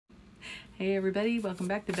Hey everybody, welcome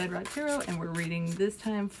back to Bedrot Tarot, and we're reading this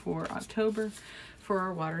time for October for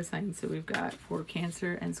our water signs. So we've got for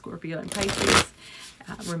Cancer and Scorpio and Pisces.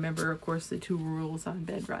 Remember, of course, the two rules on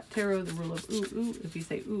Bedrot Tarot. The rule of ooh, ooh. If you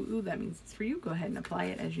say ooh, ooh, that means it's for you. Go ahead and apply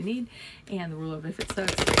it as you need. And the rule of if it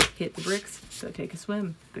sucks, hit the bricks. Go take a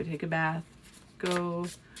swim. Go take a bath. Go,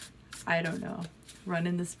 I don't know, run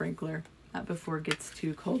in the sprinkler before it gets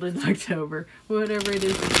too cold in October. Whatever it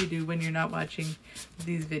is that you do when you're not watching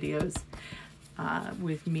these videos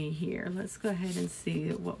with me here. Let's go ahead and see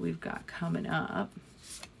what we've got coming up.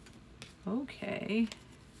 Okay.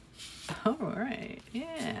 All right.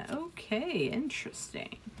 Yeah. Okay.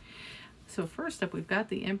 Interesting. So first up, we've got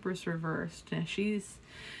the Empress reversed. Now she's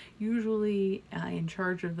usually in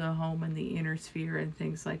charge of the home and the inner sphere and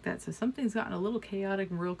things like that. So something's gotten a little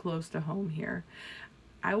chaotic and real close to home here.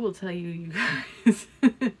 I will tell you, you guys,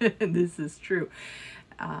 and this is true.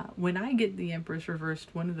 When I get the Empress reversed,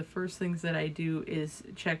 one of the first things that I do is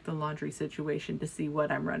check the laundry situation to see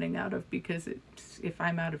what I'm running out of, because if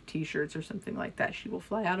I'm out of t-shirts or something like that, she will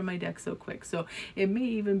fly out of my deck so quick. So it may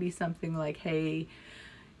even be something like, hey,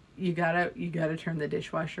 you gotta turn the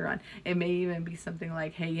dishwasher on. It may even be something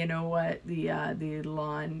like, hey, you know what, the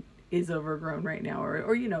lawn is overgrown right now,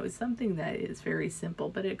 or you know, something that is very simple.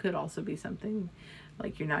 But it could also be something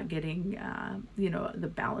like you're not getting you know, the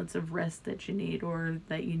balance of rest that you need, or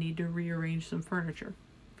that you need to rearrange some furniture.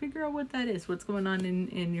 Figure out what that is, what's going on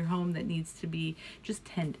in your home that needs to be just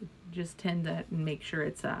tended. Just tend that and make sure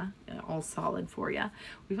it's all solid for you.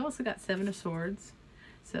 We've also got Seven of Swords.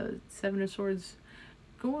 So Seven of Swords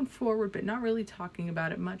going forward, but not really talking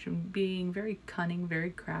about it much, and being very cunning, very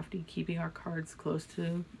crafty, keeping our cards close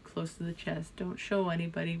to the chest. Don't show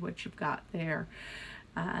anybody what you've got there.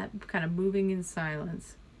 Kind of moving in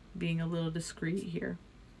silence, being a little discreet here.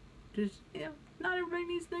 Just, you know, not everybody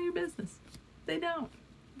needs to know your business. They don't.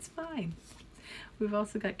 It's fine. We've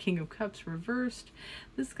also got King of Cups reversed.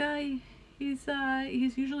 This guy, he's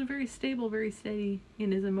usually very stable, very steady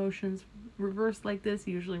in his emotions. Reversed like this,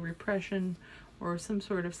 usually repression or some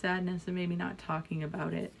sort of sadness, and maybe not talking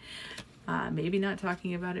about it. Maybe not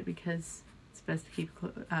talking about it because it's best to keep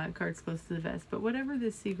cards close to the vest. But whatever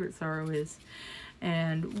this secret sorrow is,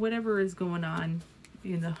 and whatever is going on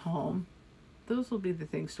in the home, those will be the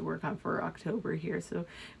things to work on for October here. So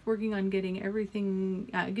working on getting everything,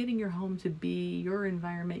 getting your home to be your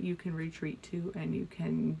environment you can retreat to, and you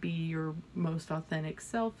can be your most authentic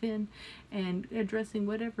self in, and addressing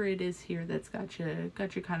whatever it is here that's got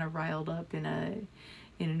you kind of riled up in an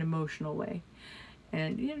emotional way.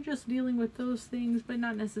 And, you know, just dealing with those things, but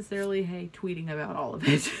not necessarily, hey, tweeting about all of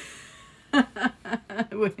it.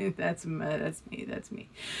 That's me.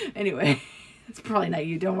 Anyway, it's probably not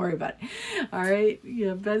you. Don't worry about it. All right.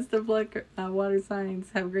 Yeah. Best of luck, water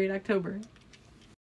signs. Have a great October.